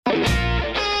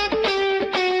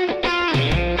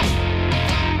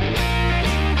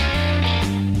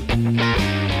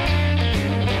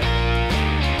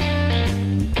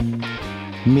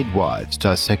midwives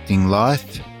dissecting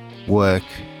life, work,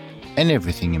 and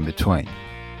everything in between.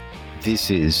 This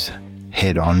is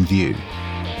Head On View.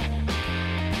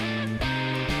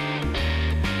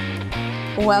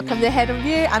 Welcome to Head On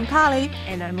View. I'm Carly.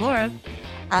 And I'm Laura.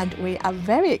 And we are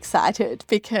very excited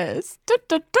because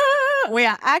we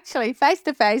are actually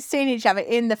face-to-face seeing each other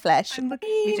in the flesh.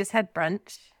 We just had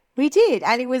brunch. We did,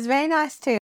 and it was very nice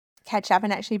to catch up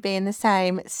and actually be in the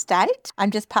same state.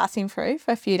 I'm just passing through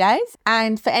for a few days.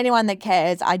 And for anyone that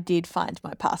cares, I did find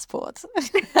my passport.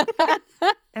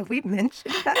 Have we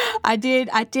mentioned that? I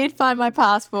did find my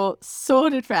passport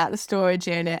sorted throughout the storage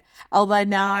unit, although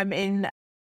now I'm in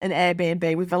an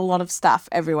Airbnb with a lot of stuff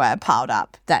everywhere piled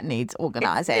up that needs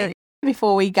organising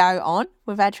before we go on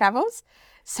with our travels.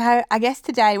 So I guess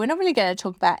today we're not really going to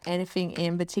talk about anything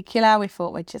in particular. We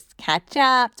thought we'd just catch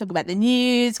up, talk about the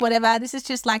news, whatever. This is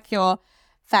just like your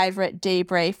favourite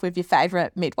debrief with your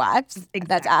favourite midwives. Exactly.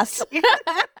 That's us.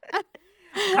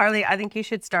 Carly, I think you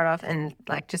should start off and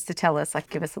just to tell us,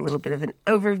 give us a little bit of an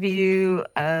overview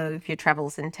of your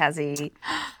travels in Tassie.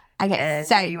 Okay,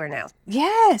 so you are now.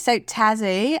 Yeah, so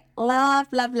Tassie,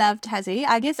 love Tassie.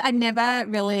 I guess I never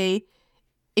really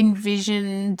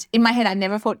envisioned, in my head, I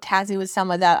never thought Tassie was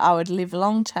somewhere that I would live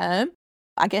long term.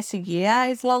 I guess a year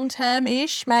is long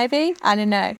term-ish, maybe. I don't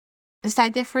know. I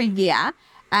stayed there for a year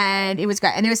and it was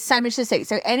great. And there was so much to see.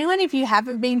 So anyone, if you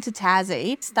haven't been to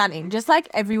Tassie, stunning. Just like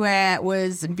everywhere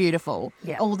was beautiful.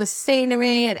 Yeah. All the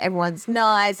scenery and everyone's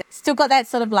nice. Still got that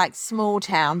sort of small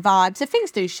town vibe. So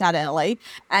things do shut early.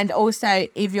 And also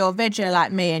if you're a veggie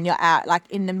like me and you're out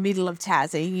in the middle of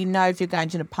Tassie, you know if you're going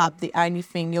to the pub, the only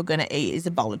thing you're going to eat is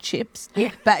a bowl of chips.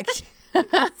 Yeah. But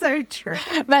so true.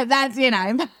 But that's,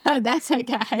 that's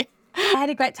okay. I had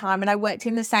a great time and I worked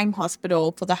in the same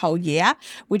hospital for the whole year,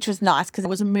 which was nice because I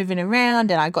wasn't moving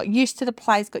around and I got used to the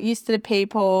place, got used to the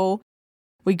people.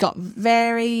 We got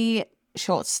very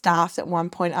short-staffed at one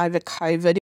point over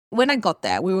COVID. When I got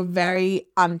there, we were very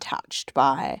untouched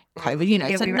by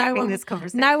COVID, so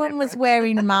no one was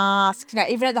wearing masks.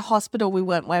 Even at the hospital, we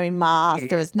weren't wearing masks.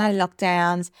 There was no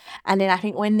lockdowns. And then I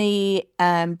think when the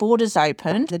borders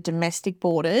opened, the domestic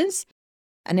borders,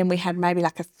 and then we had maybe a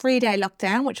 3-day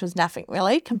lockdown, which was nothing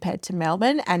really compared to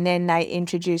Melbourne. And then they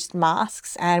introduced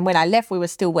masks. And when I left, we were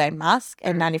still wearing masks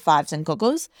and N95s and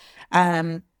goggles.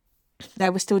 They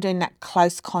were still doing that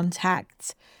close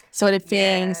contact sort of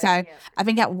thing. I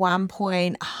think at one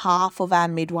point, half of our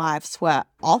midwives were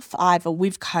off either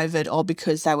with COVID or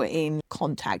because they were in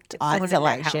contact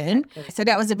isolation. So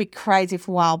that was a bit crazy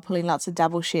for a while, pulling lots of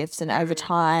double shifts and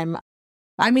overtime.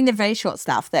 They're very short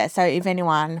staff there. So if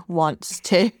anyone wants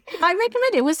to, I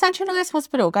recommend it. It was such a nice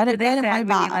hospital. Go to there.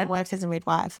 I worked as a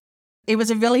midwife. It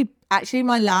was actually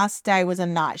my last day was a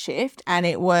night shift and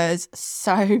it was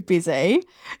so busy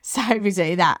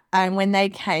that when they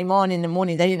came on in the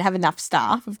morning, they didn't have enough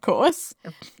staff, of course.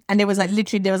 And there was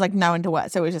no one to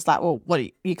work. So it was just well,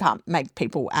 you can't make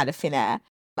people out of thin air.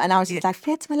 And I was just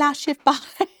it's my last shift, bye.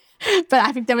 But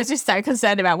I think they was just so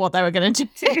concerned about what they were going to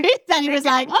do that he was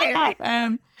and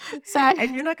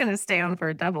you're not going to stay on for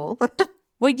a double.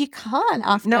 Well, you can't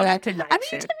after that.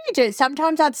 You do.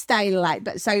 Sometimes I'd stay late,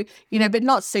 but but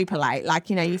not super late.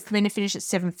 You're going to finish at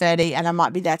 7:30 and I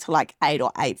might be there till 8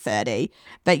 or 8:30,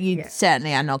 but you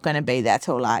certainly are not going to be there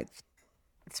till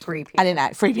it's 3 p.m. I don't know,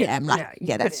 3 p.m.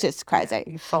 That's just crazy.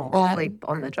 You fall asleep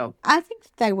on the job. I think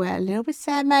they were a little bit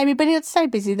sad maybe, but it's so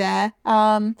busy there.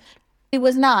 It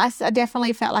was nice. I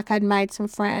definitely felt like I'd made some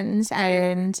friends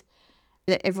and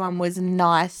that everyone was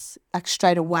nice,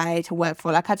 straight away to work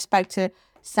for. I've spoke to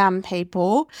some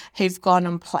people who've gone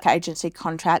on agency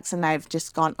contracts and they've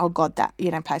just gone, oh God, that,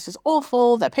 place was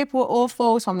awful, that people were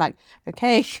awful. So I'm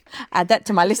okay, add that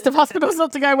to my list of hospitals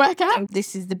not to go work at.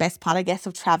 This is the best part, I guess,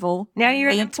 of travel. Now you're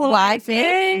employed.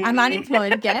 I'm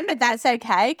unemployed again, but that's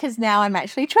okay because now I'm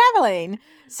actually traveling.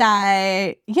 So,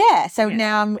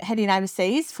 now I'm heading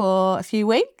overseas for a few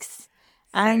weeks.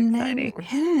 And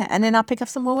then I'll pick up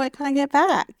some more work when I get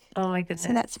back. Oh, my goodness.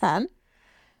 So that's fun.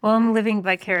 Well, I'm living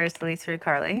vicariously through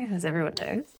Carly, as everyone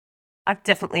knows. I've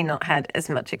definitely not had as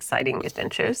much exciting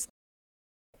adventures.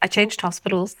 I changed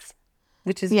hospitals,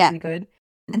 which is really good.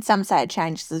 And some say a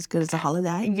change is as good as a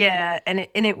holiday. Yeah, and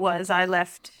it was. I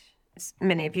left, as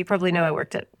many of you probably know, I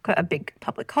worked at a big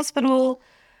public hospital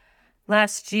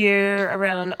last year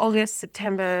around August,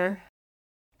 September.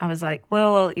 I was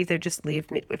well, I'll either just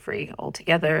leave midwifery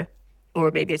altogether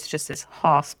or maybe it's just this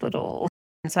hospital.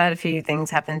 And so I had a few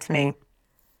things happen to me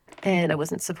and I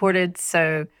wasn't supported.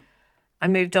 So I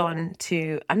moved on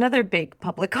to another big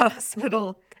public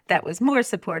hospital that was more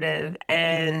supportive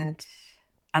and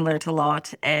I learned a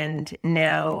lot. And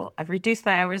now I've reduced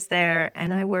my hours there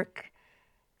and I work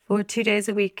for 2 days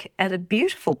a week at a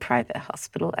beautiful private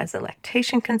hospital as a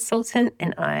lactation consultant,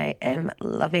 and I am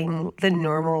loving the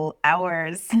normal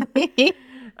hours.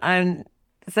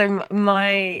 So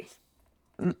my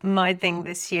thing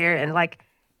this year, and like,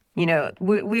 you know,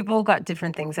 we've all got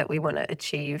different things that we want to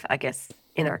achieve, I guess,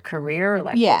 in our career, or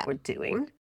like what we're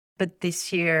doing. But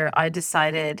this year I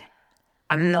decided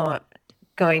I'm not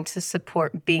going to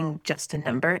support being just a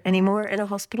number anymore in a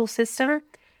hospital system.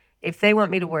 If they want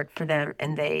me to work for them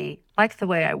and they like the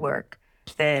way I work,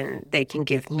 then they can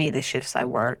give me the shifts I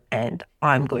want, and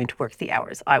I'm going to work the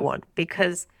hours I want,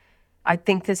 because I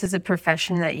think this is a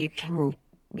profession that you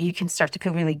can start to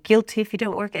feel really guilty if you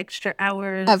don't work extra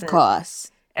hours. Of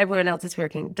course. Everyone else is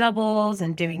working doubles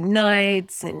and doing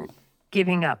nights and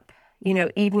giving up, you know,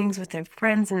 evenings with their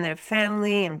friends and their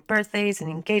family and birthdays and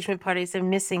engagement parties. They're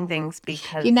missing things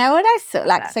because... You know what I saw?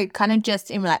 Like, so kind of just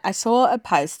in like, I saw a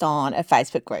post on a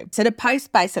Facebook group. So the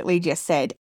post basically just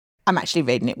said, I'm actually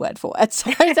reading it word for word.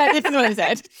 So this is what it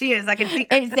said. She is, I can see.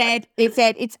 It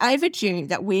said, it's overdue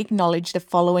that we acknowledge the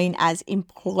following as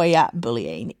employer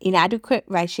bullying: inadequate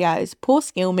ratios, poor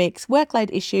skill mix,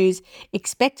 workload issues,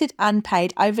 expected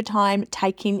unpaid overtime,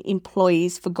 taking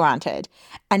employees for granted.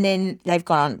 And then they've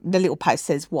gone on, the little post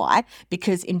says why: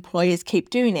 because employers keep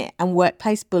doing it, and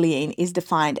workplace bullying is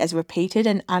defined as repeated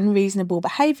and unreasonable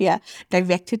behaviour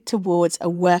directed towards a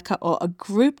worker or a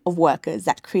group of workers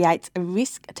that creates a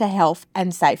risk to health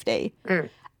and safety.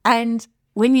 And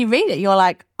when you read it, you're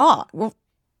like, oh, well,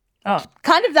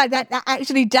 kind of like that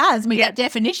actually does meet that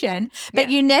definition. But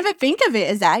you never think of it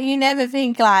as that. You never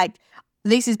think like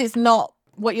this is it's not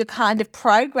what you're kind of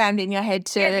programmed in your head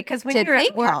to. Yeah, because when you're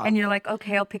at work and you're like,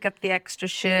 okay, I'll pick up the extra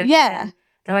shift. Yeah.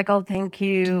 They're like, oh, thank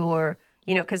you. Or,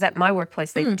 you know, because at my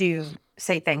workplace, they do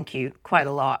say thank you quite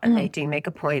a lot. And they do make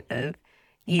a point of,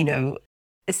 you know,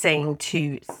 saying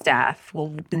to staff,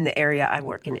 well, in the area I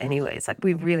work in anyways, like,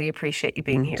 we really appreciate you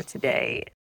being here today.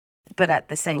 But at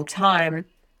the same time,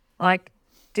 like,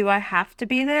 do I have to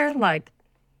be there? Like,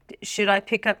 should I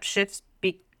pick up shifts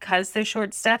because they're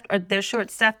short-staffed? Or they're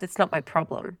short-staffed, it's not my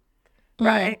problem,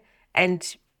 right?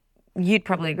 And you'd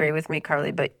probably agree with me,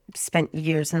 Carly, but spent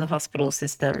years in the hospital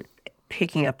system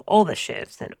picking up all the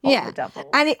shifts and all the doubles.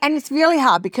 And it's really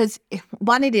hard because,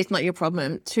 one, it is not your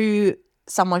problem. Two,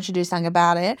 someone should do something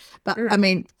about it. But, I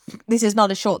mean, this is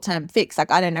not a short-term fix.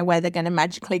 Like, I don't know where they're going to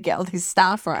magically get all this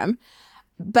staff from.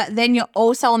 But then you're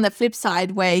also on the flip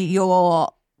side where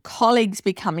your colleagues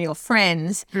become your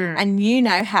friends and you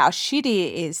know how shitty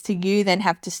it is to you then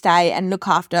have to stay and look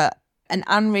after an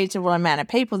unreasonable amount of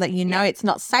people that you know it's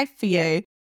not safe for you.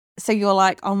 So you're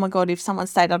like, oh, my God, if someone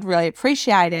stayed, I'd really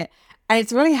appreciate it. And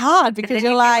it's really hard because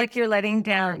you're like you're letting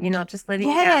down, you're not just letting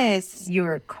down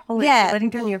your colleagues, you're letting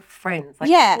down your friends, like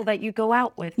people that you go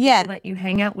out with, people that you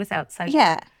hang out with outside.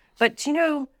 Yeah. But do you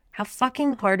know how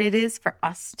fucking hard it is for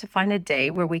us to find a day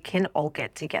where we can all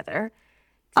get together?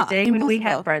 Today when we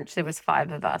had brunch, there was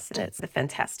 5 of us, and it's a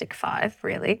fantastic 5,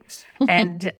 really.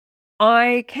 And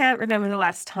I can't remember the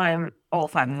last time all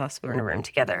 5 of us were in a room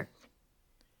together.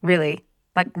 Really.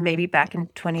 Like maybe back in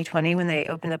 2020 when they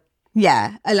opened up.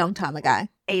 Yeah, a long time ago.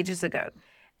 Ages ago.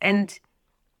 And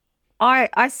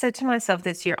I said to myself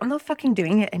this year, I'm not fucking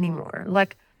doing it anymore.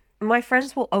 Like, my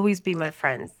friends will always be my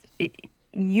friends.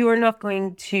 You are not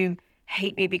going to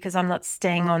hate me because I'm not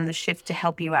staying on the shift to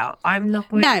help you out. I'm not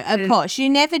going to. No, of course. You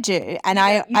never do. And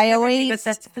I always. But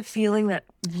that's the feeling that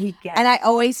we get. And I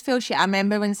always feel shit. I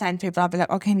remember when saying to people, I'll be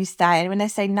like, oh, can you stay? And when they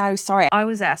say, no, sorry. I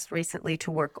was asked recently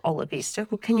to work all of Easter.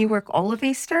 Well, can you work all of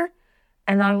Easter?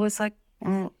 And I was like,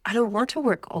 I don't want to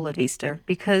work all of Easter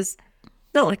because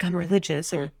not like I'm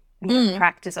religious or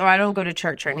practice, or I don't go to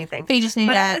church or anything. But you just need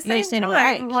a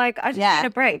break. Like, I just need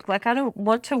a break. Like, I don't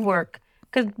want to work.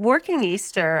 Because working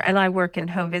Easter, and I work in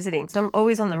home visiting, so I'm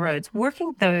always on the roads.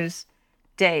 Working those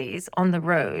days on the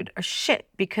road are shit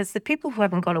because the people who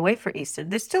haven't gone away for Easter,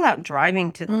 they're still out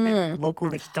driving to the local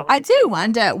McDonald's. I do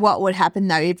wonder what would happen,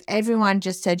 though, if everyone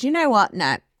just said, you know what,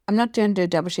 no, I'm not going to do a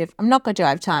double shift. I'm not going to do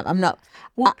overtime. I'm not.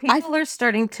 Well, people are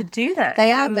starting to do that.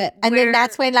 They are, but then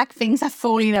that's when, like, things are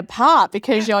falling apart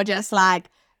because you're just like,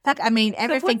 fuck, I mean,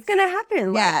 everything. So what's going to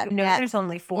happen? Like, there's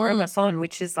only 4 of us on,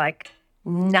 which is like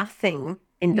nothing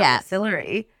in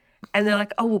domiciliary. And they're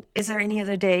like, oh, is there any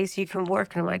other days you can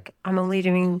work? And I'm like, I'm only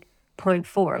doing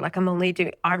 0.4. Like,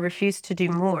 I refuse to do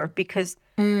more because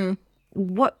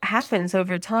what happens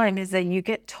over time is that you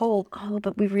get told, oh,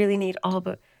 but we really need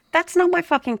but that's not my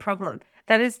fucking problem.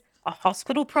 That is a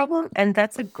hospital problem. And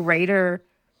that's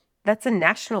a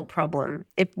national problem.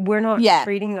 If we're not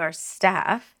treating our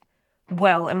staff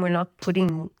well and we're not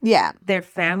putting their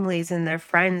families and their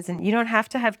friends, and you don't have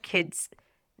to have kids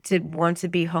to want to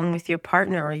be home with your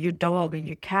partner or your dog or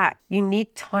your cat. You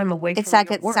need time away It's from like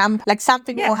your it's work.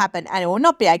 something will happen and it will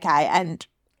not be okay. And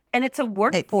And it's a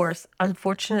workforce,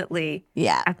 unfortunately,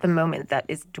 yeah, at the moment that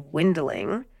is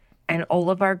dwindling. And all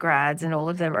of our grads and all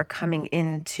of them are coming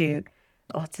into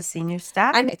lots of senior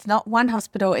staff. and it's not one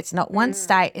hospital, it's not one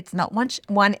state, it's not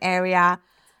one area.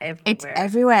 It's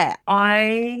everywhere.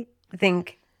 I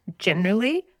think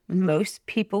generally most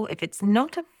people, if it's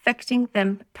not affecting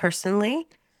them personally,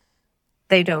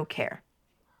 they don't care.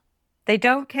 They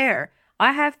don't care.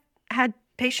 I have had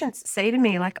patients say to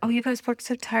me like, oh, you guys work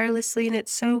so tirelessly and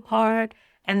it's so hard.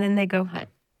 And then they go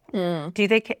home. Do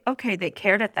they care? Okay, they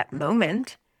cared at that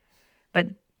moment. But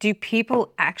do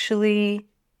people actually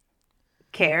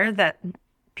care that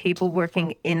people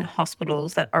working in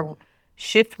hospitals that are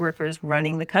shift workers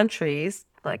running the country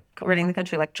like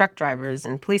truck drivers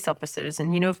and police officers?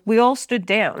 And, if we all stood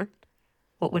down,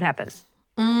 what would happen?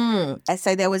 And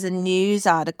so there was a news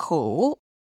article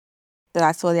that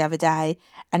I saw the other day,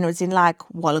 and it was in like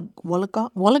Wollongong.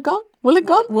 I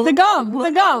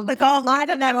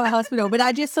don't know what hospital, but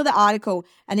I just saw the article,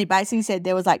 and it basically said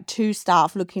there was like 2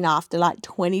 staff looking after like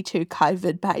 22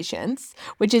 COVID patients,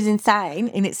 which is insane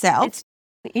in itself.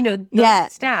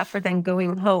 Those staff are then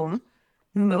going home,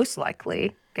 most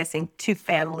likely, guessing to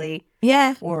family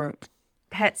or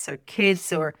pets or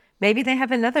kids, or maybe they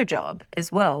have another job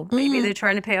as well. Maybe they're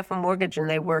trying to pay off a mortgage and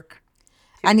they work.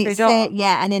 And it said,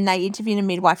 and then they interviewed a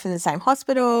midwife in the same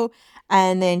hospital,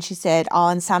 and then she said,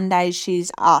 on some days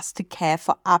she's asked to care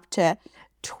for up to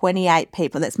 28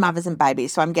 people. That's mothers and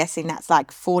babies. So I'm guessing that's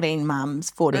like 14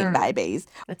 mums, 14 babies.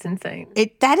 That's insane.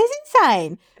 That is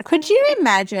insane. Could you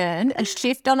imagine a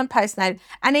shift on a postnatal?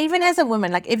 And even as a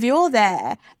woman, like if you're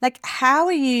there, like how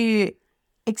are you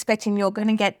expecting you're going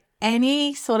to get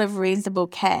any sort of reasonable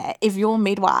care if your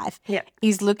midwife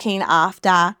is looking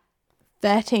after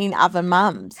 13 other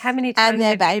mums? How many times and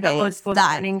their babies for the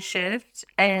morning shift,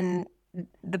 and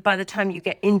by the time you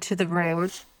get into the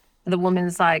room, the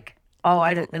woman's like, oh,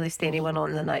 I didn't really see anyone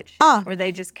on the night shift. Or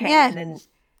they just came in and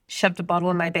shoved a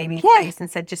bottle in my baby's face and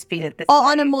said, just feed it this Or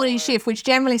way. on a morning shift, which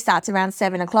generally starts around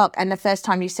 7 o'clock, and the first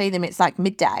time you see them, it's like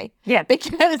midday. Yeah.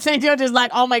 Because you're just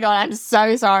like, oh my God, I'm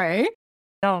so sorry.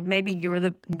 No, maybe you're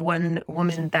the one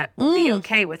woman that will be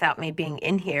okay without me being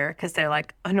in here because they're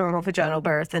like a normal vaginal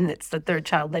birth and it's the 3rd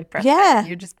child they've breastfed. Yeah.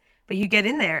 But you get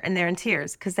in there and they're in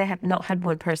tears because they have not had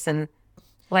one person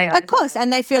lay on. Of course,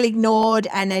 and they feel ignored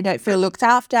and they don't feel looked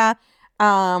after.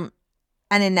 And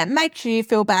then that makes you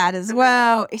feel bad as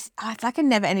well. It's like a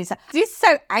never-ending stuff. This is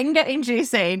so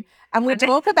anger-inducing. And we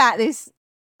talk about this.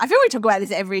 I feel we talk about this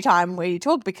every time we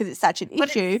talk because it's such an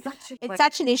issue. It's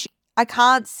such an issue. I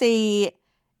can't see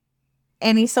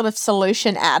any sort of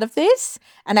solution out of this,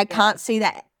 and I can't see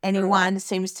that anyone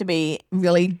seems to be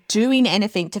really doing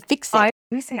anything to fix it.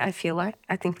 We say I feel like.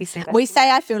 I think we say that. We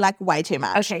say I feel like way too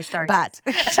much. Okay, sorry. But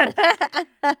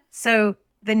so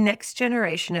the next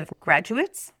generation of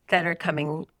graduates that are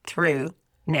coming through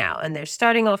now, and they're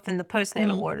starting off in the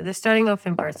postnatal ward, they're starting off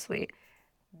in birth suite,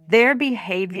 their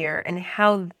behavior and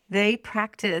how they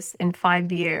practice in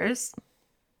 5 years,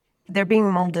 they're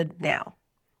being molded now.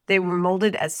 They were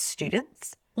molded as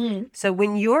students. So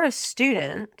when you're a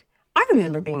student, I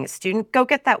remember being a student, go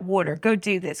get that water, go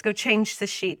do this, go change the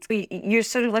sheets. You're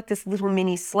sort of like this little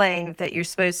mini slave that you're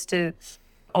supposed to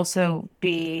also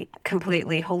be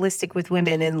completely holistic with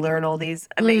women and learn all these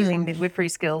amazing midwifery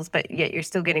skills, but yet you're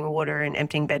still getting water and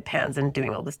emptying bedpans and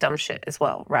doing all this dumb shit as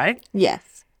well, right?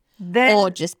 yes, or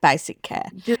just basic care.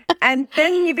 And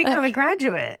then you become a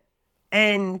graduate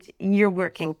and you're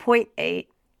working 0.8,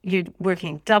 you're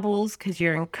working doubles because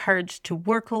you're encouraged to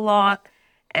work a lot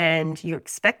and you're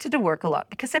expected to work a lot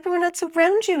because everyone else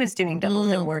around you is doing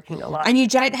doubles and working a lot. And you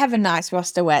don't have a nice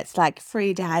roster where it's like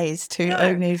 3 days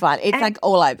to move on. It's like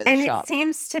all over the shop. And it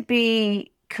seems to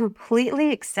be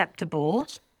completely acceptable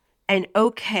and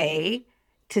okay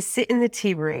to sit in the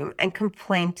tea room and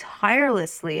complain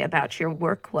tirelessly about your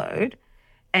workload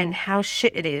and how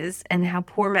shit it is and how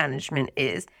poor management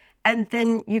is. And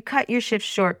then you cut your shift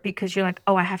short because you're like,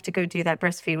 oh, I have to go do that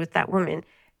breastfeed with that woman.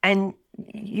 And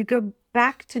you go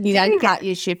back to You don't cut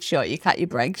your shift short, you cut your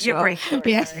break short. Your break short.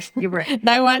 Yes. Your break.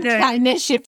 No one's cutting their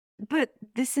shift. But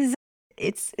this is,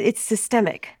 it's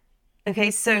systemic.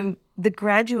 Okay, so the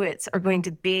graduates are going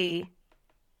to be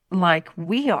like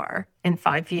we are in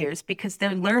 5 years because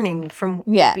they're learning from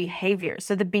behavior.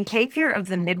 So the behavior of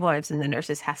the midwives and the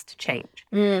nurses has to change.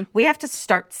 We have to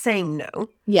start saying no.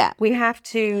 Yeah. We have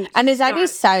to. And there's only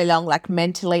so long, like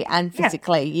mentally and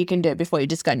physically, you can do it before you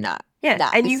just go, no. Yeah. No,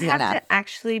 and you have to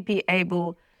actually be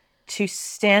able to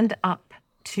stand up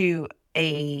to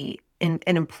an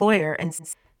employer and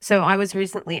So I was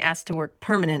recently asked to work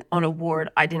permanent on a ward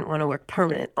I didn't want to work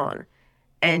permanent on.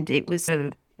 And it was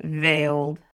a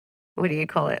veiled, what do you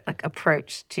call it, like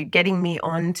approach to getting me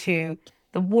onto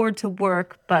the ward to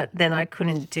work, but then I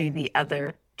couldn't do the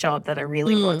other job that I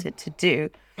really wanted to do.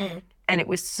 And it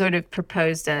was sort of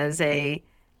proposed as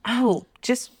we'll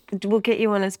get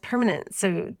you on as permanent.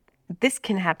 So this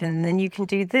can happen, then you can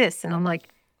do this. And I'm like,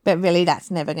 But really, that's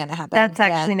never going to happen. that's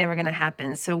actually never going to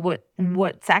happen. So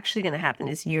what's actually going to happen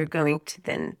is you're going to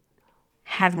then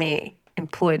have me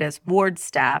employed as ward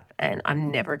staff, and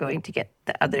I'm never going to get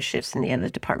the other shifts in the other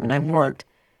department I want,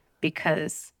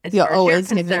 because as You're far as always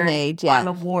going to concerned, need, I'm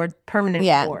a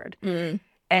permanent ward.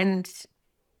 And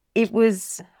it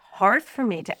was hard for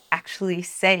me to actually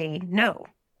say no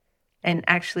and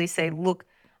actually say, look,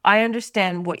 I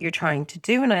understand what you're trying to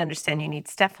do, and I understand you need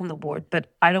staff on the ward, but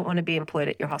I don't want to be employed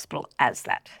at your hospital as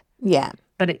that. Yeah.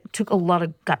 But it took a lot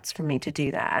of guts for me to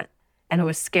do that. And I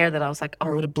was scared that I was like, I'm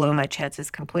going to blow my chances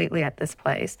completely at this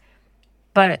place.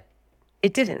 But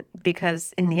it didn't,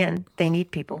 because in the end, they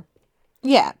need people,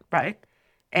 Yeah. right?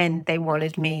 And they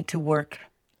wanted me to work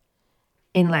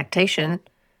in lactation.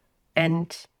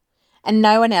 And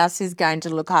no one else is going to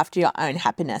look after your own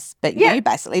happiness but Yeah. you,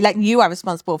 basically. Like, you are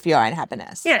responsible for your own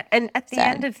happiness. yeah, and at the So-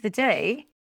 end of the day,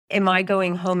 am I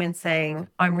going home and saying,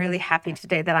 I'm really happy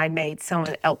today that I made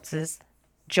someone else's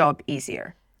job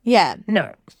easier? Yeah.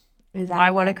 No. Exactly.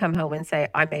 I want to come home and say,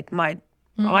 I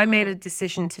made a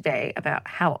decision today about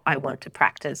how I want to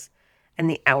practice and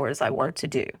the hours I want to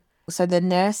do. So the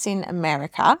nurse in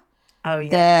America, Oh,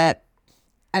 yeah.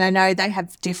 and I know they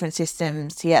have different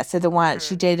systems. Yeah. So the one,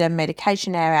 she did a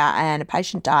medication error and a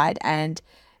patient died, and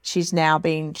she's now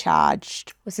being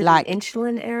charged. Was it like, an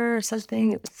insulin error or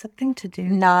something? It was something to do.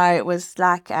 no, it was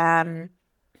like,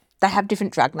 they have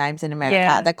different drug names in America.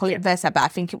 Yeah, They call it Versa, but I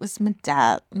think it was not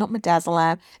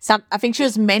midazolam. I think she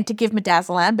was meant to give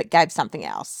midazolam, but gave something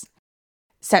else.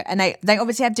 So, and they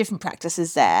obviously have different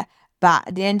practices there, but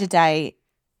at the end of the day,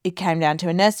 it came down to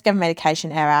a nurse gave a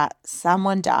medication error,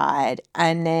 someone died,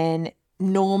 and then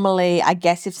normally, I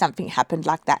guess if something happened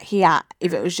like that here,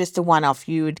 if it was just a one-off,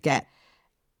 you would get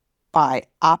by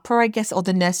AHPRA, I guess, or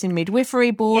the Nursing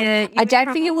Midwifery Board. Yeah, I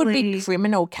don't think it would be probably-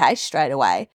 criminal case straight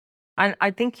away.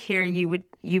 I think here you would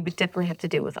definitely have to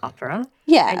deal with opera.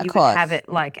 Yeah, And of you course. would have it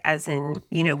like as in,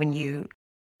 when you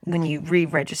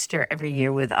re-register every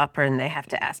year with opera and they have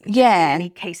to ask if Yeah. there's any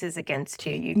cases against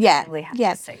you, you Yeah, really have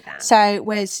yeah. to say that. So,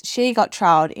 whereas she got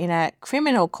trialled in a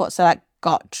criminal court, so like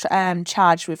got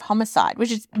charged with homicide,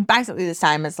 which is basically the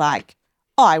same as like,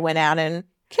 oh, I went out and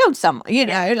killed someone,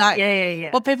 like Yeah.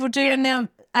 what people do now.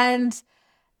 And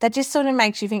that just sort of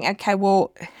makes you think, okay,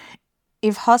 well,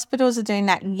 if hospitals are doing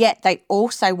that, yet they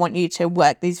also want you to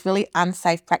work these really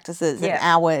unsafe practices and Yeah.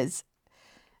 hours.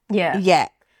 Yeah. Yeah.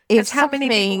 If How many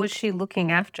people something- was she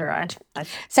looking after?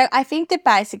 So I think the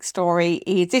basic story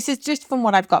is, this is just from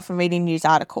what I've got from reading news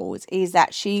articles, is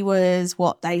that she was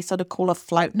what they sort of call a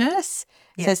float nurse.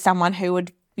 So someone who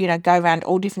would, go around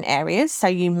all different areas. So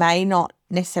you may not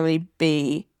necessarily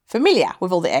be familiar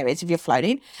with all the areas if you're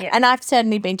floating. Yeah. And I've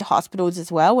certainly been to hospitals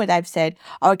as well where they've said,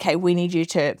 okay, we need you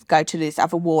to go to this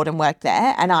other ward and work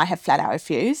there. And I have flat out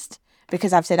refused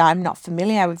because I've said, I'm not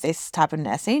familiar with this type of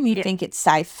nursing. You think it's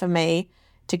safe for me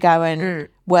to go and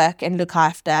work and look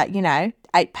after,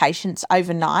 8 patients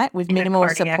overnight with minimal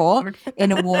cardiac support ward.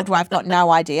 in a ward where I've got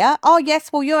no idea. Oh, yes,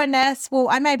 well, you're a nurse. Well,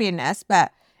 I may be a nurse,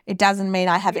 but it doesn't mean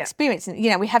I have experience. And,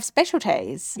 we have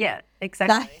specialties. Yeah,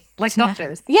 exactly. Like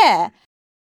doctors. Yeah.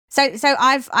 So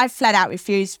I've flat out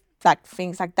refused like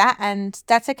things like that, and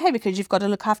that's okay because you've got to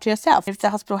look after yourself. If the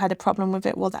hospital had a problem with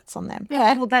it, well, that's on them.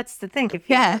 Yeah. Well, that's the thing. If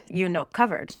you're not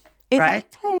covered, right?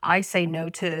 Exactly. I say no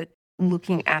to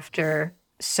looking after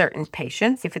certain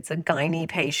patients. If it's a gynae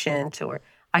patient, or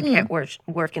I can't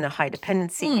work in a high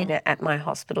dependency unit at my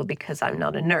hospital because I'm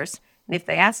not a nurse. And if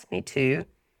they asked me to,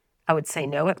 I would say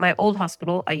no. At my old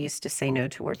hospital, I used to say no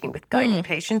to working with gynae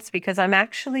patients because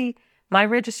my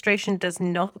registration does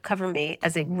not cover me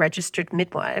as a registered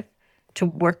midwife to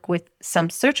work with some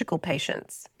surgical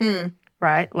patients,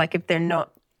 right? Like if they're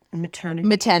not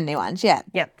Maternity ones, yeah.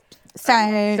 Yeah.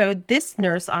 So this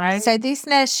nurse, So this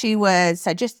nurse, she was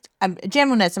just a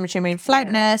general nurse, I'm assuming, float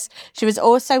nurse. She was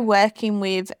also working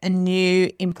with a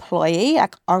new employee,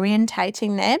 like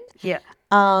orientating them. yeah.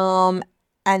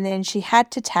 And then she had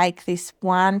to take this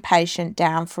one patient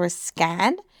down for a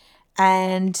scan,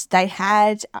 and they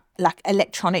had like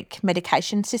electronic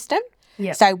medication system.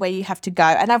 Yeah. So where you have to go,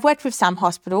 and I've worked with some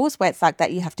hospitals where it's like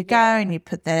that. You have to go and you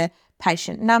put the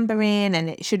patient number in, and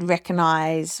it should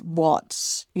recognise what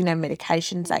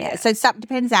medications they have. So it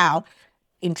depends how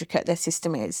intricate their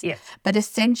system is. Yeah. But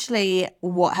essentially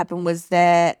what happened was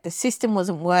the system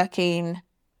wasn't working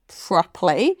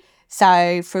properly.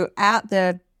 So throughout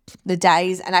the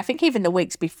days, and I think even the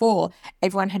weeks before,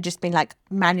 everyone had just been like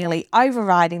manually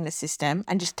overriding the system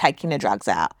and just taking the drugs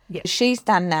out. Yeah. She's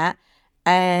done that,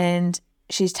 and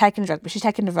she's taken a drug, but she's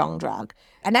taken the wrong drug.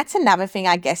 And that's another thing,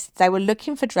 I guess. They were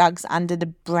looking for drugs under the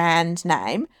brand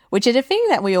name, which is a thing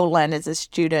that we all learn as a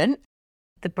student.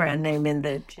 The brand name and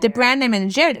the brand name and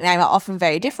the generic name are often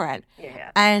very different.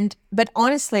 Yeah. But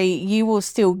honestly, you will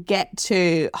still get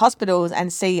to hospitals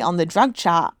and see on the drug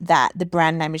chart that the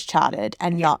brand name is charted,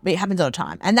 and it happens all the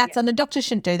time. And that's on the doctors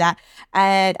shouldn't do that.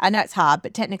 And I know it's hard,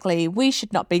 but technically we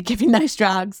should not be giving those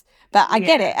drugs. But I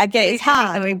get it. It's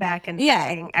hard. Going back and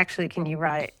saying, actually, can you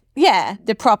write? Yeah,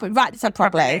 write this up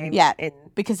properly. Yeah,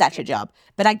 because that's your job.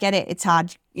 But I get it. It's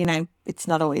hard. You know, it's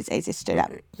not always easy to do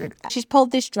that. She's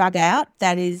pulled this drug out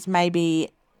that is maybe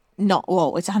not,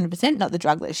 well, it's 100% not the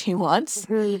drug that she wants.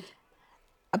 Mm-hmm.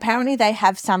 Apparently they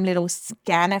have some little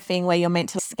scanner thing where you're meant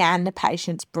to scan the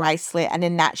patient's bracelet, and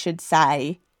then that should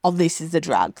say, oh, this is the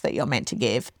drug that you're meant to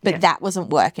give. But that wasn't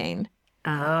working.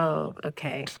 Oh,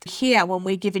 okay. Here, when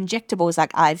we give injectables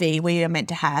like IV, we are meant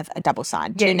to have a double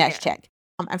sign, do nurse check.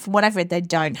 And from what I've read, they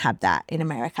don't have that in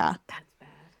America. That's bad.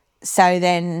 So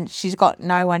then she's got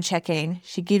no one checking.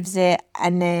 She gives it,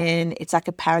 and then it's like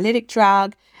a paralytic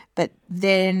drug. But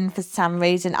then for some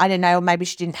reason, I don't know, maybe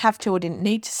she didn't have to or didn't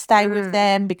need to stay with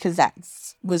them, because that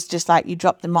was just like you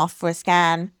drop them off for a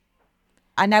scan.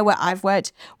 I know where I've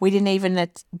worked, we didn't even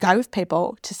go with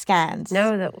people to scans.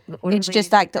 No, it's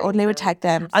just like the orderly would take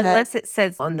them. Unless it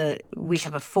says we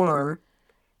have a form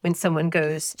when someone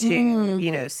goes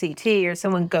to, CT, or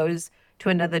someone goes to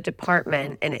another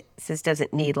department and it says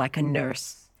doesn't need like a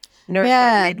nurse, or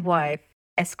midwife,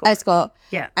 escort.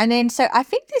 Yeah. And then, so I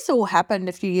think this all happened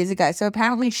a few years ago. So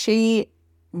apparently she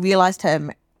realised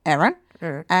her error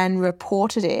and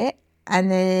reported it. And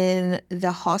then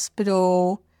the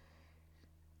hospital,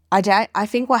 I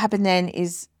think what happened then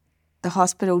is the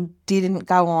hospital didn't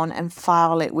go on and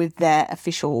file it with their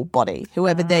official body,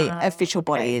 whoever the official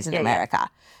body is in America.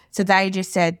 So they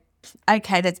just said,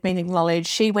 okay, that's been acknowledged.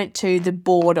 She went to the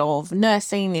Board of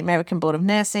Nursing, the American Board of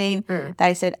Nursing.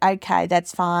 They said, okay,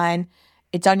 that's fine.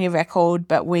 It's on your record,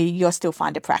 but you're still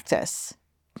fine to practice.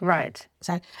 Right.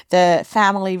 So the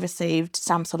family received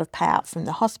some sort of payout from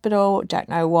the hospital, don't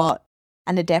know what,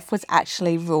 and the death was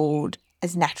actually ruled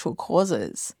as natural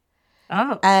causes.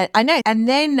 Oh. And I know. And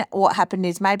then what happened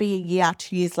is maybe a year,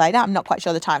 2 years later, I'm not quite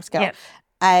sure the timescale,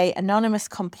 a anonymous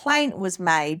complaint was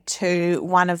made to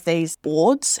one of these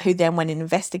boards, who then went and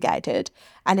investigated.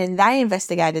 And then they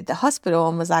investigated the hospital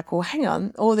and was like, well, hang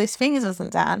on, all these things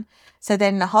wasn't done. So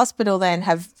then the hospital then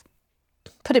have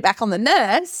put it back on the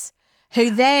nurse, who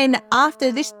then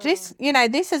after this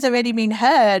has already been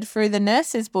heard through the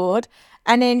nurses board.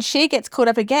 And then she gets caught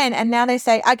up again, and now they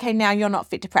say, okay, now you're not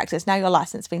fit to practice. Now your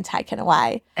license has been taken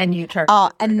away. And you charge. Oh,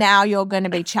 and now you're going to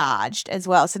be charged as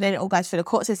well. So then it all goes through the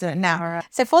court system. Now,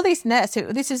 so for this nurse,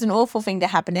 this is an awful thing to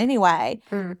happen anyway.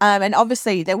 And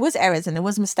obviously there was errors and there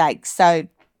was mistakes. So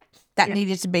that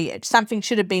needed to be, something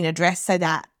should have been addressed so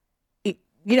that, so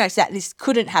that this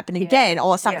couldn't happen again,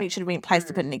 or something should have been in place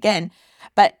to put in again.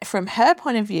 But from her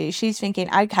point of view, she's thinking,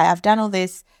 okay, I've done all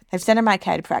this. They've said I'm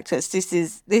okay to practice. This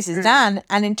is done.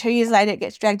 And then 2 years later, it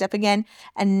gets dragged up again.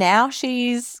 And now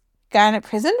she's going to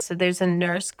prison. So there's a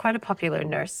nurse, quite a popular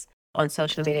nurse on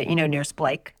social media, Nurse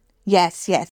Blake. Yes.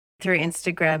 Through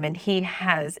Instagram. And he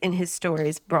has, in his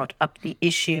stories, brought up the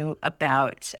issue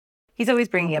about, he's always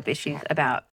bringing up issues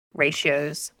about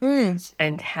ratios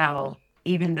and how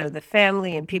even though the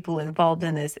family and people involved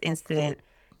in this incident,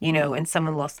 and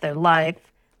someone lost their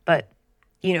life, but,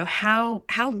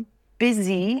 how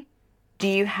busy do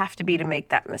you have to be to make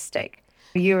that mistake?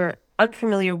 You're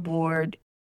unfamiliar ward,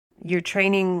 you're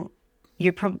training,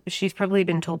 she's probably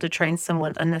been told to train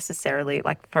someone unnecessarily,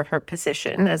 like for her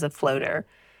position as a floater.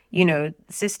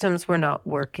 Systems were not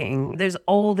working. There's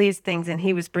all these things, and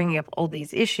he was bringing up all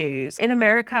these issues. In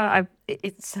America,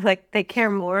 it's like they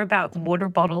care more about water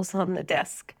bottles on the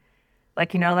desk.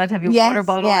 Like, you're not allowed to have your water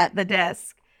bottle at the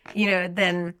desk.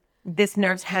 Then this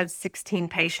nurse has 16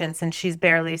 patients and she's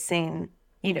barely seen,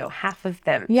 half of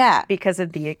them. Yeah. Because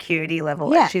of the acuity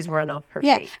level and she's run off her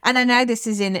feet. And I know this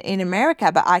is in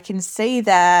America, but I can see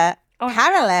the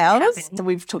parallels. So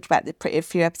we've talked about a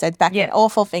few episodes back, and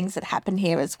awful things that happen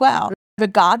here as well,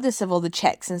 regardless of all the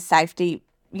checks and safety,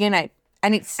 and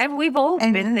we've all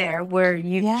been there where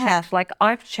you've checked, like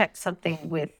I've checked something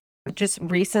with, just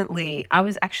recently, I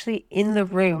was actually in the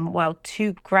room while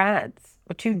two grads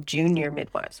or two junior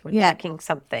midwives were checking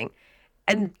something,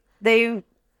 and they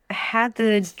had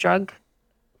the drug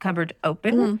cupboard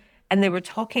open and they were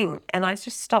talking, and I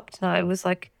just stopped and I was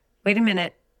like, wait a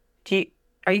minute,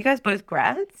 are you guys both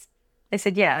grads? They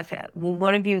said, yeah. I said, well,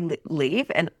 one of you leave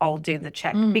and I'll do the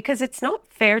check, because it's not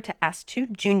fair to ask two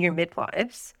junior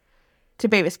midwives To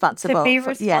be responsible. to be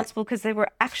responsible, because they were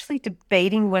actually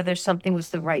debating whether something was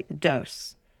the right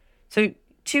dose. So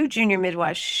two junior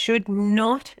midwives should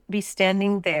not be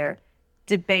standing there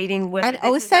debating whether And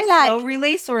this is also, a like- slow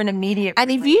release or an immediate And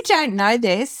if release. you don't know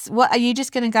this, what are you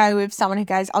just going to go with someone who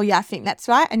goes, oh, yeah, I think that's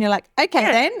right? And you're like, okay,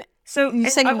 Yeah. then. So You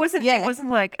and say- I wasn't. yeah. It wasn't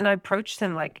like, and I approached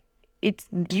them like,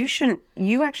 you shouldn't.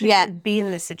 You actually Yeah. shouldn't be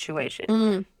in this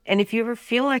situation. And if you ever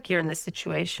feel like you're in this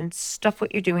situation, stop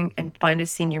what you're doing and find a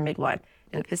senior midwife.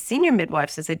 And if the senior midwife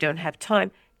says they don't have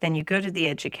time, then you go to the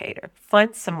educator.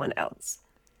 Find someone else.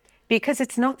 Because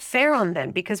it's not fair on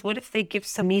them. Because what if they give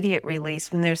some immediate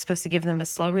release when they're supposed to give them a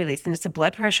slow release, and it's a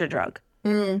blood pressure drug,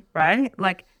 right?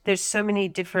 Like, there's so many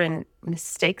different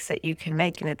mistakes that you can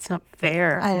make, and it's not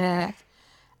fair. I know.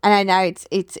 And I know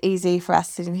it's easy for us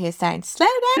sitting here saying, slow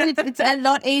down. It's a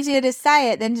lot easier to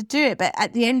say it than to do it. But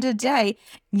at the end of the day,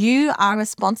 you are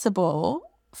responsible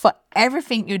for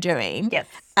everything you're doing. Yes.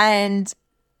 And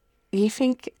you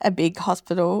think a big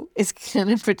hospital is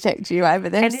going to protect you over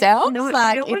themselves? no, you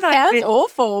like, know it what I've sounds been-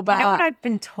 awful, but You know what I've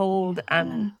been told?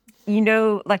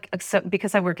 Like, so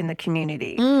because I work in the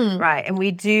community, Mm. right? And we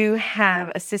do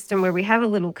have a system where we have a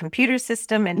little computer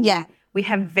system, and Yeah. we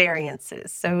have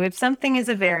variances. So if something is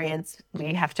a variance,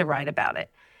 we have to write about it.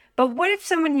 But what if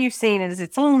someone you've seen is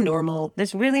it's all normal,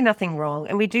 there's really nothing wrong,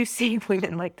 and we do see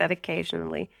women like that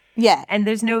occasionally, yeah, and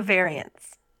there's no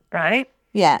variance, right?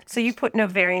 yeah, So you put no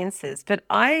variances, but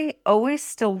I always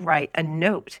still write a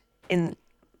note in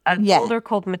a Yeah. folder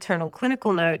called maternal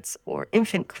clinical notes or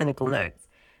infant clinical notes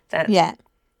that, yeah,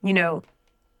 you know,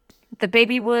 the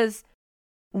baby was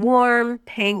warm,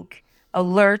 pink,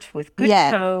 alert with good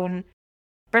Yeah. tone,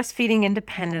 breastfeeding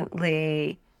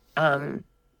independently,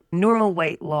 normal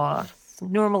weight loss,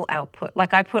 normal output.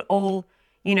 Like, I put all,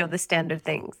 the standard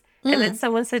things. And then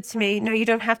someone said to me, no, you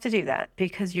don't have to do that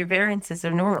because your variances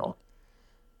are normal.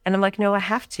 And I'm like, no, I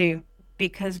have to,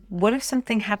 because what if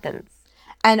something happens?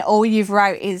 and all you've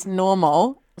wrote is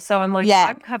normal. So I'm like, Yeah.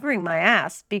 I'm covering my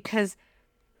ass, because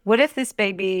what if this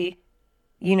baby,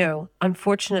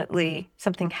 unfortunately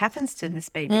something happens to this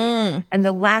baby, and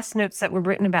the last notes that were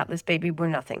written about this baby were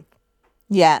nothing,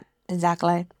 Yeah,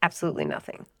 exactly. absolutely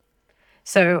nothing.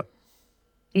 So,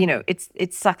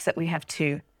 it sucks that we have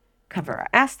to cover our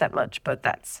ass that much, but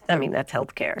that's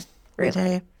healthcare,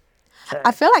 really.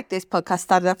 I feel like this podcast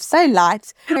started off so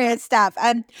light and stuff.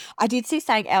 I did see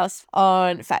something else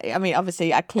on,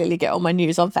 obviously I clearly get all my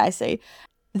news on Facey.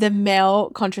 The male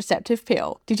contraceptive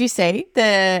pill. Did you see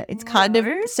it's kind of,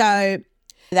 so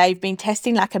they've been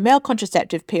testing like a male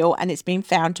contraceptive pill, and it's been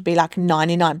found to be like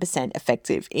 99%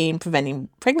 effective in preventing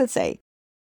pregnancy.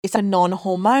 It's a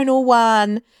non-hormonal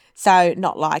one. So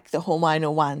not like the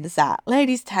hormonal ones that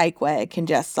ladies take where it can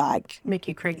just like, Make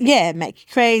you crazy. yeah, make you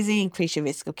crazy, increase your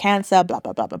risk of cancer, blah,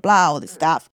 blah, blah, blah, blah, all this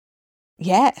stuff.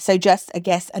 Yeah, so just, I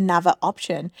guess, another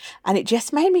option. And it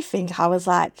just made me think, I was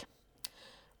like,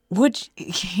 would,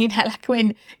 like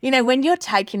when you're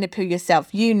taking the pill yourself,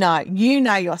 you know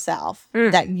yourself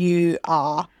that you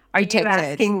are Are you protected.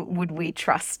 asking, would we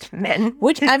trust men?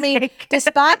 Which, to I mean, take-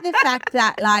 despite the fact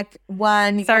that, like,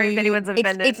 one... Sorry if anyone's it's-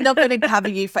 offended. It's not going to cover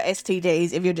you for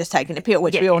STDs if you're just taking a pill,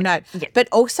 which we all know. yeah. But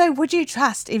also, would you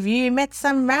trust if you met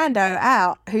some rando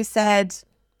out who said,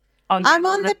 I'm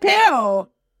on the pill?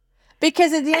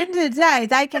 Because at the end of the day,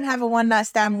 they can have a one-night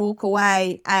stand, walk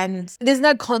away, and there's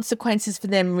no consequences for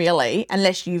them, really,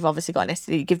 unless you've obviously got an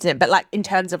STD to give to them. But, like, in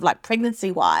terms of, like,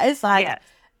 pregnancy-wise, like... Yeah.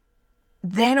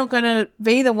 they're not going to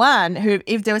be the one who,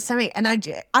 if there was something, and I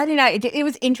don't know, it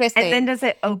was interesting. And then does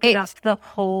it open up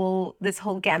this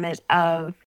whole gamut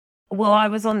of, well, I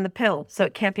was on the pill, so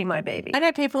it can't be my baby. I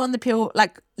know people on the pill,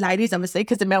 like ladies, obviously,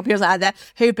 because the male pills are there,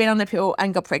 who've been on the pill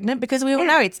and got pregnant, because we all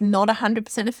know it's not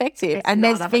 100% effective. It's and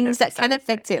there's not things that 100% can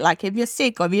affect it, like if you're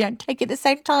sick or if you don't take it at the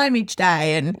same time each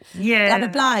day and Yeah. blah, blah,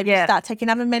 blah, if you Yeah. start taking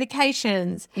other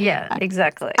medications. Yeah,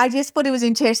 exactly. I just thought it was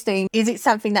interesting. Is it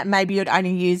something that maybe you'd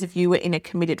only use if you were in a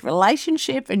committed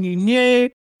relationship and you knew?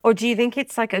 Or do you think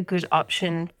it's like a good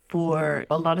option for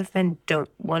a lot of men don't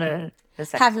want to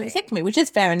Have a vasectomy, which is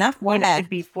fair enough. want Yeah. to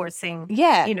be forcing,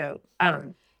 Yeah.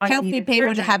 Healthy uneven people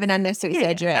to surgery. have an unnecessary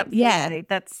surgery. Yeah. absolutely.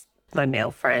 That's my male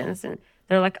friends, and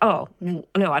they're like, "Oh,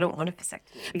 no, I don't want a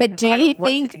vasectomy." But because do I you don't want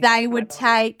to think do they that would to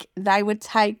my body."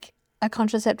 take a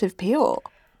contraceptive pill?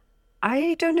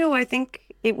 I don't know. I think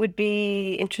it would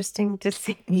be interesting to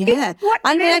see. Yeah. what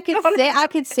I mean, men I thought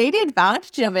could see the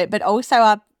advantage of it, but also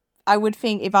I I would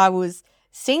think if I was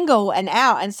single and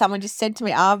out and someone just said to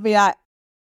me, I'll be like,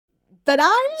 but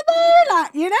I'm there,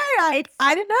 like, you know, like,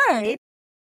 I don't know.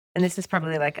 And this is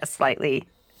probably like a slightly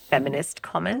feminist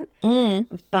comment,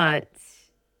 but,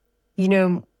 you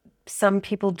know, some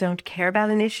people don't care about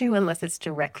an issue unless it's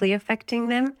directly affecting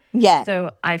them. Yeah.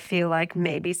 So I feel like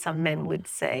maybe some men would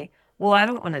say, well, I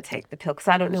don't want to take the pill because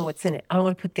I don't know what's in it. I don't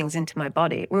want to put things into my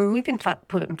body. Well, we've been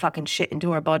putting fucking shit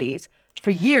into our bodies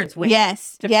for years.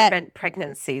 Yes. To prevent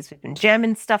pregnancies. We've been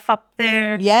jamming stuff up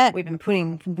there. Yeah. We've been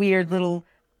putting weird little,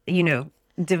 you know,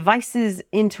 devices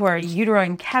into our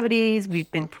uterine cavities.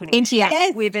 We've been putting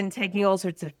We've been taking all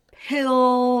sorts of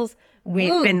pills.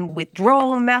 We've been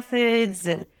withdrawal methods.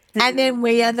 And then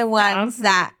we are the ones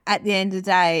that at the end of the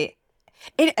day,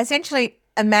 essentially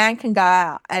a man can go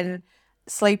out and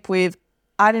sleep with,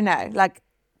 I don't know, like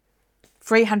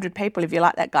 300 people if you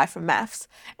like that guy from maths.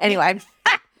 Anyway,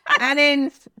 and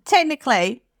then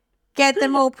technically get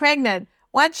them all pregnant.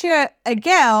 Once you're a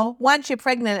girl, once you're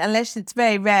pregnant, unless it's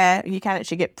very rare, you can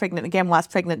actually get pregnant again whilst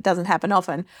pregnant. It doesn't happen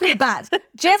often. But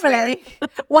generally,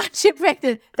 once you're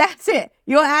pregnant, that's it.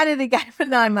 You're out of the game for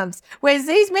 9 months. Whereas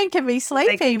these men can be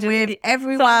sleeping with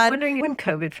everyone. So I'm wondering when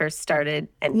COVID first started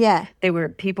and there were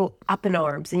people up in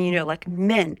arms and, you know, like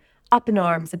men up in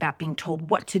arms about being told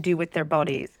what to do with their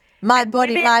bodies. My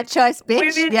body, my choice,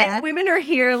 bitch. Women are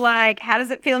here like, how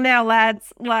does it feel now,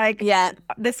 lads? Like,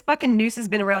 this fucking noose has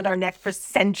been around our neck for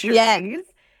centuries. Yeah.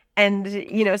 And,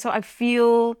 you know, so I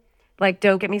feel like,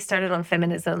 don't get me started on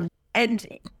feminism. And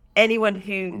anyone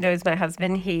who knows my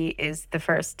husband, he is the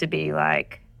first to be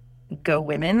like, go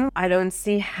women. I don't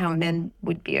see how men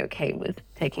would be okay with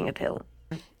taking a pill.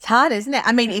 It's hard, isn't it?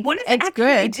 I mean, what does it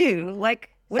actually do?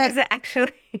 Like, what does it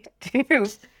actually do?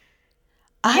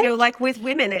 You know, like with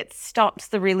women, it stops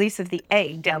the release of the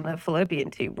egg down the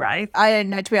fallopian tube, right? I don't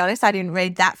know, to be honest. I didn't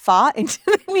read that far into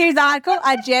the news article.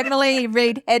 I generally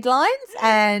read headlines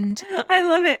and... I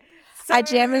love it. I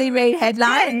generally read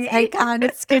headlines and kind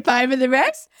of skip over the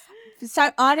rest.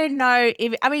 So I don't know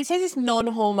if... I mean, it says it's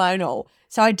non-hormonal.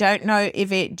 So I don't know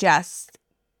if it just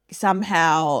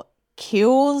somehow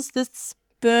kills the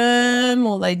sperm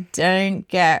or they don't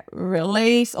get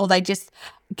released or they just...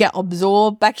 get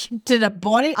absorbed back into the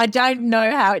body. I don't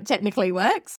know how it technically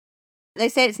works. They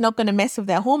say it's not going to mess with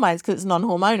their hormones because it's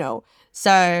non-hormonal.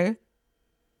 So,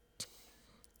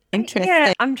 interesting.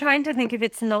 Yeah, I'm trying to think if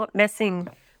it's not messing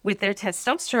with their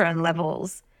testosterone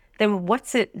levels, then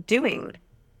what's it doing?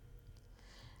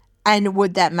 And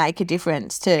would that make a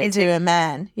difference to a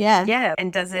man? Yeah. Yeah.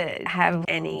 And does it have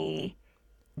any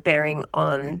bearing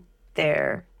on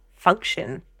their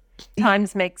function?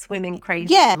 Times makes women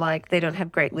crazy. Yeah. Like they don't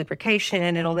have great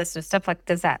lubrication and all this sort of stuff. Like,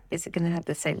 is it going to have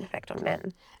the same effect on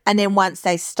men? And then once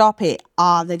they stop it,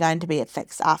 are there going to be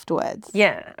effects afterwards?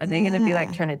 Yeah. Are they going to be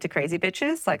like turn into crazy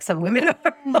bitches? Like some women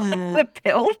are on the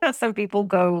pill. Some people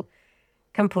go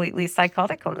completely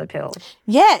psychotic on the pill.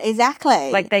 Yeah,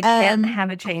 exactly. Like they can't have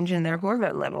a change in their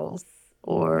hormone levels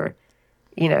or,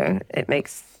 you know, it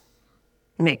makes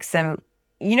them...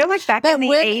 You know, like back in the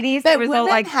 80s, there was all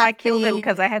like, I killed him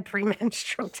because I had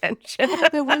premenstrual tension.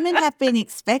 But women have been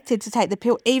expected to take the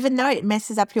pill, even though it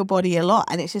messes up your body a lot.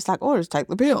 And it's just like, oh, just take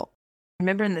the pill.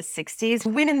 Remember in the 60s,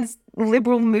 women's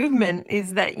liberal movement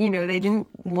is that, you know, they didn't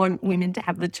want women to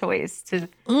have the choice to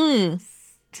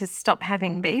stop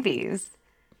having babies.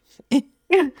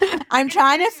 I'm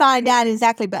trying to find out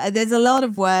exactly, but there's a lot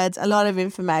of words, a lot of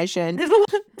information.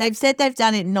 They've said they've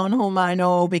done it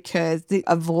non-hormonal because they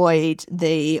avoid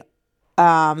the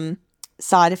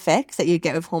side effects that you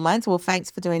get with hormones. Well, thanks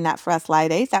for doing that for us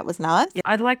ladies. That was nice. Yeah,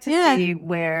 I'd like to see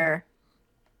where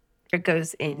it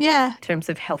goes in terms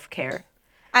of healthcare.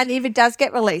 And if it does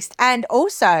get released. And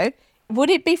also, would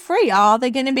it be free? Are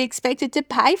they going to be expected to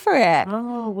pay for it?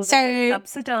 Oh, well,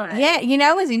 subsidized. Yeah, you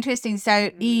know, it was interesting. So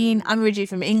I'm originally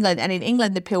from England, and in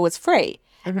England the pill was free.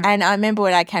 Mm-hmm. And I remember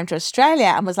when I came to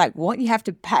Australia and was like, what, you have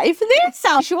to pay for this?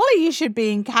 So surely you should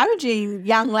be encouraging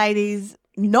young ladies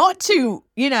not to,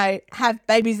 you know, have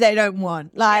babies they don't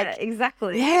want. Like, yeah,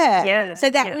 exactly. Yeah. So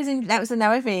that was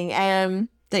another thing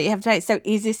that you have to take. So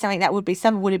is this something that would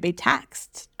it be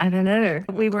taxed? I don't know.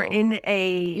 We were we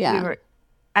were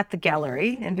at the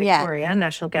gallery in Victoria,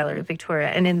 National Gallery of Victoria,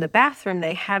 and in the bathroom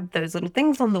they have those little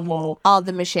things on the wall. Oh,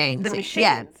 the machines.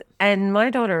 Yeah. And my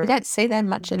daughter... We don't see that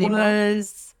much anymore.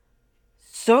 ...was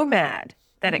so mad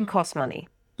that it cost money.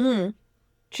 Mm.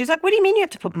 She's like, what do you mean you have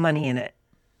to put money in it?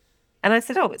 And I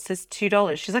said, oh, it says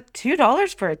 $2. She's like,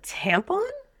 $2 for a tampon?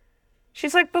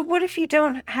 She's like, but what if you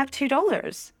don't have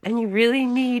 $2 and you really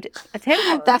need a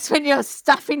tampon? That's when you're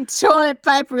stuffing toilet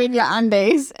paper in your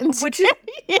undies. Which is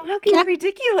fucking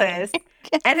ridiculous.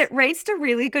 And it raised a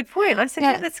really good point. I said,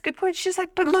 yeah, that's a good point. She's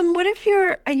like, but Mum, what if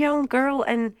you're a young girl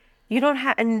and you don't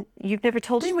have, and you've never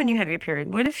told me when you have your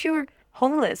period? What if you're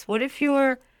homeless? What if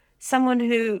you're someone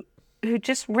who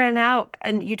just ran out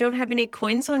and you don't have any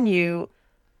coins on you,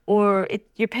 or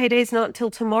your payday's not until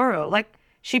tomorrow? Like,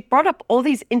 she brought up all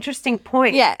these interesting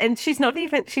points. Yeah. And she's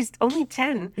only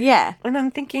 10. Yeah. And I'm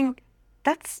thinking,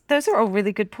 those are all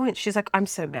really good points. She's like, I'm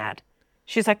so mad.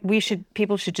 She's like,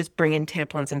 people should just bring in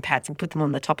tampons and pads and put them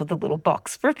on the top of the little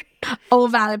box for all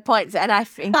valid points. And I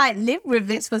think I lived with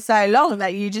this for so long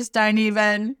that you just don't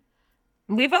even.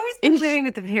 We've always been living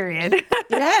with the period.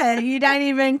 Yeah, you don't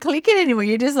even click it anymore.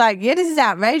 You're just like, yeah, this is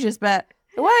outrageous, but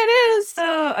the way it is.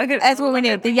 So that's what we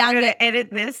need. The younger. I'm going to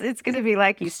edit this. It's going to be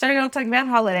like, you started off talking about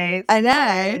holidays. I know.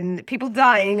 And people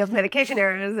dying of medication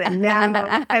errors and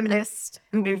now feminist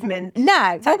movement.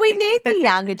 No, but we need the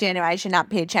younger generation up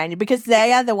here changing, because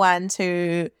they are the ones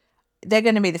who, they're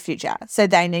going to be the future. So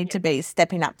they need to be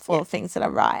stepping up for things that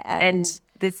are right. And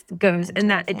this goes, and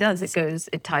that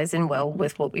it ties in well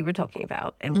with what we were talking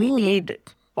about. And we need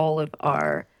all of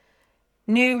our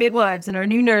new midwives and our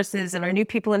new nurses and our new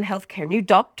people in healthcare, new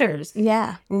doctors,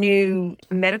 new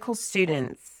medical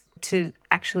students to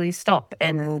actually stop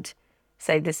and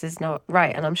say, this is not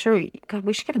right. And I'm sure, God,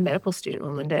 we should get a medical student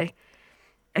on one day.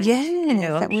 And,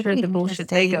 I'm sure the bullshit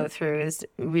they go through is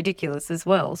ridiculous as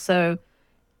well. So,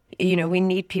 we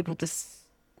need people to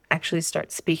actually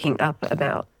start speaking up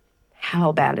about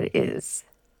how bad it is.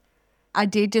 I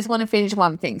did just want to finish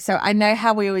one thing. So I know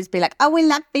how we always be like, oh, we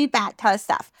love feedback, kind of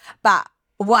stuff. But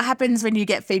what happens when you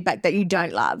get feedback that you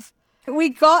don't love? We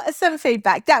got some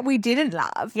feedback that we didn't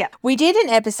love. Yeah. We did an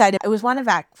episode. It was one of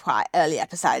our quite early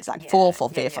episodes, like fourth or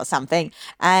fifth or something.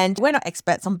 And we're not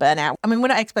experts on burnout. I mean, we're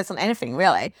not experts on anything,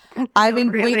 really.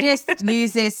 We just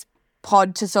use this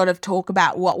pod to sort of talk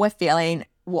about what we're feeling,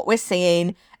 what we're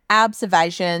seeing, our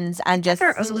observations, and just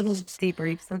a little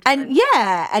debrief sometimes.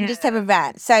 And just have a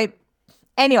rant. So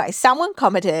anyway, someone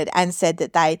commented and said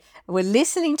that they were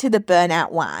listening to the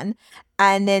burnout one,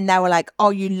 and then they were like, oh,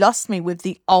 you lost me with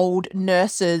the old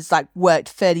nurses, like worked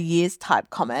 30 years type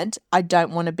comment. I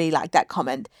don't want to be like that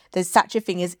comment. There's such a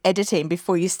thing as editing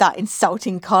before you start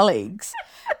insulting colleagues.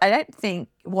 I don't think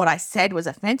what I said was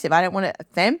offensive. I don't want to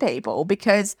offend people,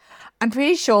 because I'm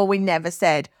pretty sure we never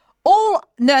said, all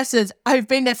nurses who've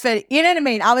been there for, you know what I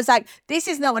mean? I was like, this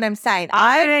is not what I'm saying.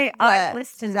 I've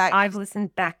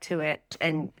listened back to it,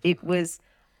 and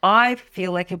I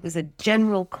feel like it was a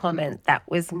general comment that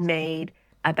was made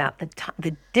about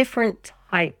the different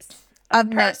types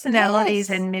of personalities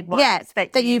and midwives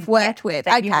that you've worked with.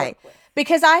 Okay.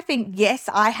 Because I think, yes,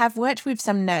 I have worked with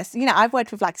some nurses. I've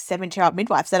worked with like 70-year-old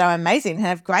midwives that are amazing and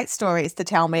have great stories to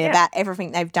tell me about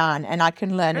everything they've done, and I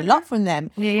can learn a lot from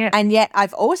them. Yeah. And yet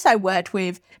I've also worked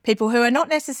with people who are not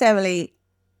necessarily,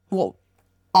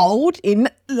 old in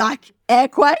like air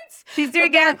quotes. She's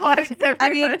doing air quotes. I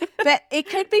mean, but it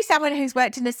could be someone who's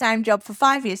worked in the same job for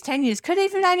 5 years, 10 years, could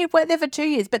even only have worked there for 2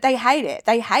 years, but they hate it.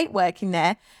 They hate working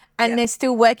there, and they're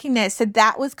still working there. So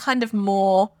that was kind of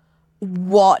more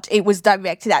what it was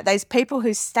directed at. Those people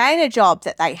who stay in a job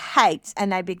that they hate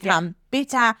and they become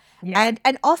bitter. Yeah.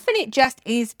 And often it just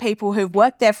is people who've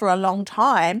worked there for a long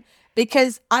time,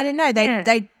 because I don't know,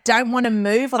 they don't want to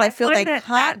move, or they feel they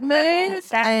can't move.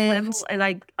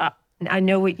 I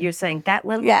know what you're saying. That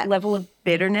level of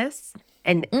bitterness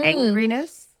and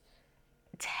angriness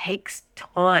takes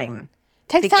time.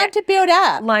 Takes time to build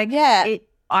up.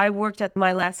 I worked at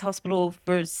my last hospital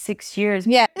for 6 years.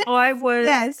 Yeah. I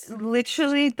was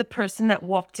literally the person that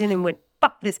walked in and went,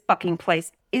 fuck, this fucking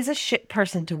place is a shit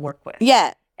person to work with.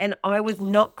 Yeah. And I was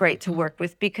not great to work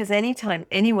with, because anytime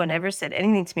anyone ever said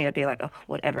anything to me, I'd be like, oh,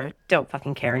 whatever, don't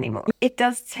fucking care anymore. It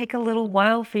does take a little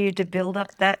while for you to build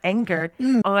up that anger.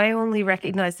 I only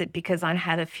recognized it because I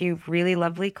had a few really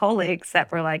lovely colleagues that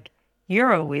were like,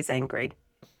 you're always angry.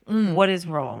 What is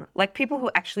wrong? Like people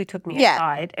who actually took me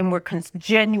aside and were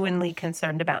genuinely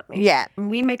concerned about me. Yeah. When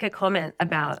we make a comment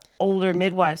about older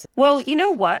midwives, well, you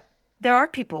know what? There are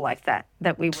people like that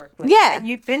we work with. Yeah. And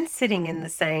you've been sitting in the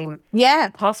same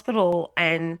hospital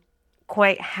and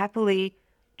quite happily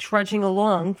trudging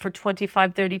along for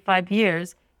 25, 35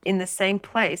 years in the same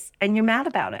place, and you're mad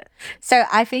about it. So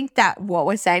I think that what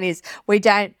we're saying is we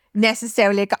don't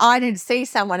necessarily, I didn't see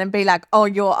someone and be like, oh,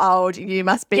 you're old, you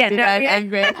must be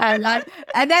angry. And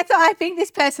that's why I think this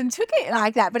person took it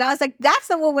like that. But I was like, that's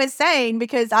not what we're saying,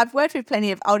 because I've worked with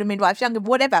plenty of older midwives, younger,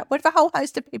 whatever, with a whole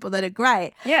host of people that are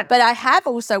great. Yeah. But I have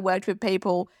also worked with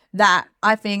people that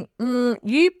I think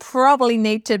you probably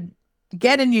need to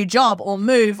get a new job or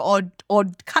move or or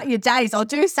cut your days or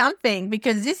do something,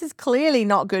 because this is clearly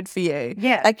not good for you.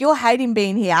 Yeah. Like, you're hating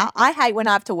being here. I hate when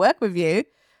I have to work with you.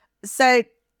 So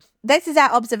this is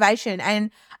our observation. And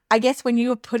I guess when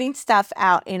you are putting stuff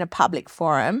out in a public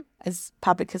forum, as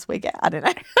public as we get, I don't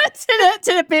know,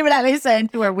 to the people that listen,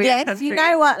 To our weird yes, country. you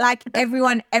know what? Like,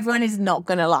 everyone is not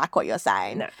going to like what you're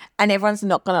saying, No. and everyone's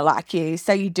not going to like you.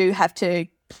 So you do have to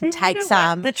take You know what?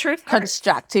 some The truth hurts.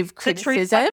 constructive The truth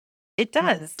criticism. It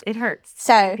does. It hurts.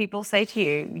 So People say to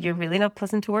you, "You're really not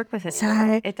pleasant to work with So,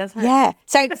 anymore." It does hurt. yeah.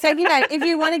 So you know, if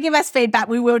you want to give us feedback,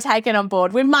 we will take it on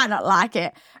board. We might not like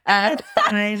it,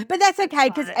 Fine. but that's okay,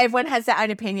 because Fine. everyone has their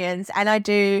own opinions, and I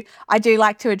do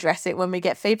like to address it when we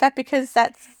get feedback, because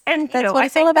that's And what I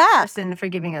it's all thank that about. person for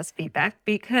giving us feedback,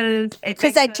 because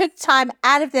Because they took time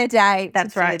out of their day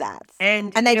That's to do right. that.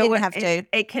 and they you know didn't what? have to.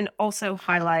 It can also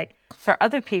highlight for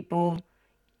other people.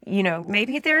 You know,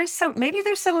 maybe there's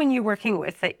someone you're working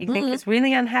with that you think is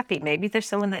really unhappy. Maybe there's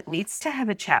someone that needs to have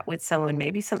a chat with someone.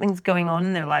 Maybe something's going on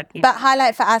in their life. But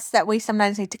highlight for us that we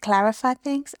sometimes need to clarify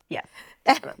things. Yeah,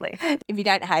 definitely. If you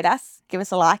don't hate us, give us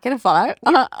a like and a follow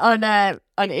on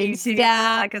You see,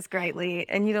 Insta. like us greatly,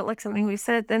 and you don't like something we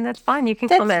said, then that's fine. You can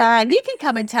That's comment. fine. You can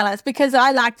come and tell us, because I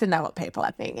like to know what people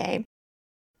are thinking.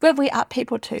 But we are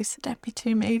people too, so don't be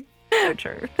too mean. So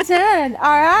true. Done.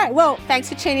 All right. Well, thanks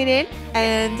for tuning in,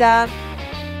 and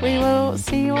we will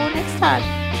see you all next time.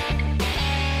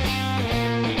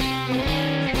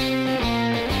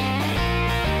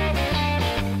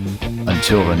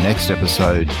 Until the next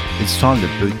episode, it's time to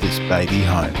boot this baby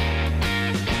home.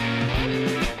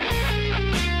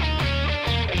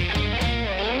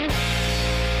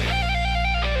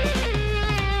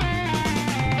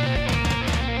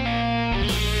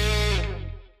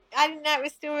 I didn't know it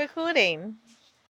was still recording.